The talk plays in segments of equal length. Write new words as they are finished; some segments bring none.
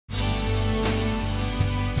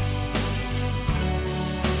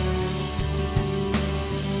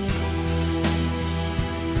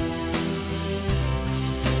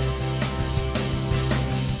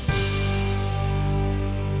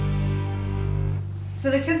So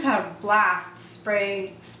the kids had a blast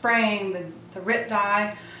spraying the RIT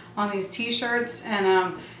dye on these t-shirts,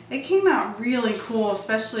 and it came out really cool,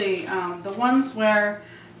 especially the ones where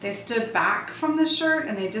they stood back from the shirt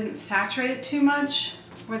and they didn't saturate it too much.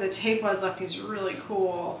 Where the tape was left these really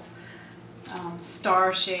cool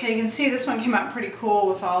star shapes. So you can see this one came out pretty cool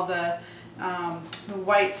with all the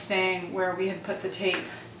white staying where we had put the tape.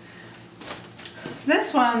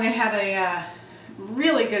 This one they had a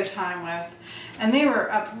really good time with, and they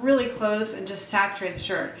were up really close and just saturated the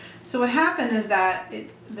shirt. So what happened is that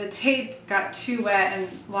the tape got too wet and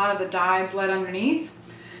a lot of the dye bled underneath.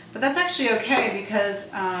 But that's actually okay,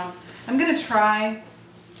 because I'm going to try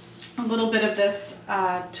a little bit of this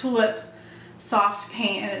tulip soft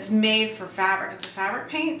paint, and it's made for fabric. It's a fabric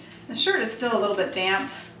paint. The shirt is still a little bit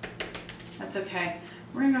damp. That's okay.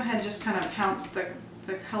 We're going to go ahead and just kind of pounce the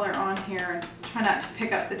color on here and try not to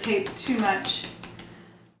pick up the tape too much.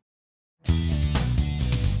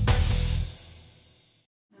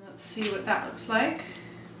 Let's see what that looks like.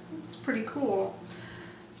 It's pretty cool.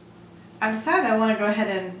 I decided I want to go ahead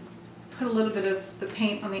and put a little bit of the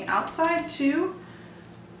paint on the outside too,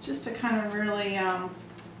 just to kind of really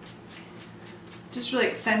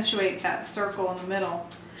accentuate that circle in the middle.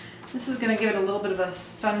 This is going to give it a little bit of a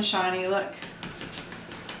sunshiny look.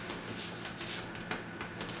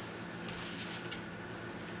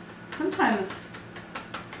 Sometimes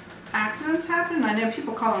accidents happen, and I know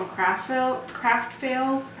people call them craft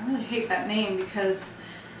fails. I really hate that name, because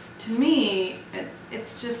to me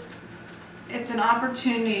it's an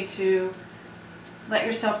opportunity to let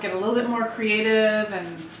yourself get a little bit more creative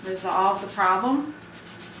and resolve the problem.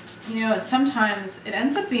 You know, and sometimes it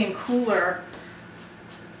ends up being cooler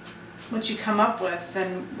what you come up with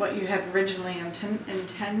than what you had originally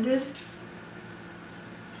intended.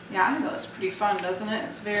 Yeah, I think that looks pretty fun, doesn't it?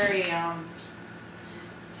 It's very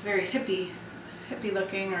hippie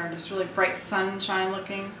looking, or just really bright sunshine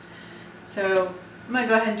looking. So I'm going to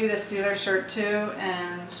go ahead and do this to the other shirt too,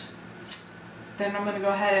 and then I'm going to go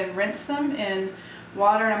ahead and rinse them in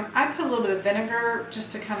water. I put a little bit of vinegar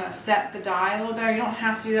just to kind of set the dye a little better. You don't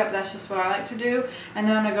have to do that, but that's just what I like to do. And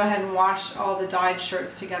then I'm going to go ahead and wash all the dyed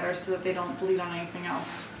shirts together so that they don't bleed on anything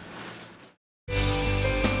else.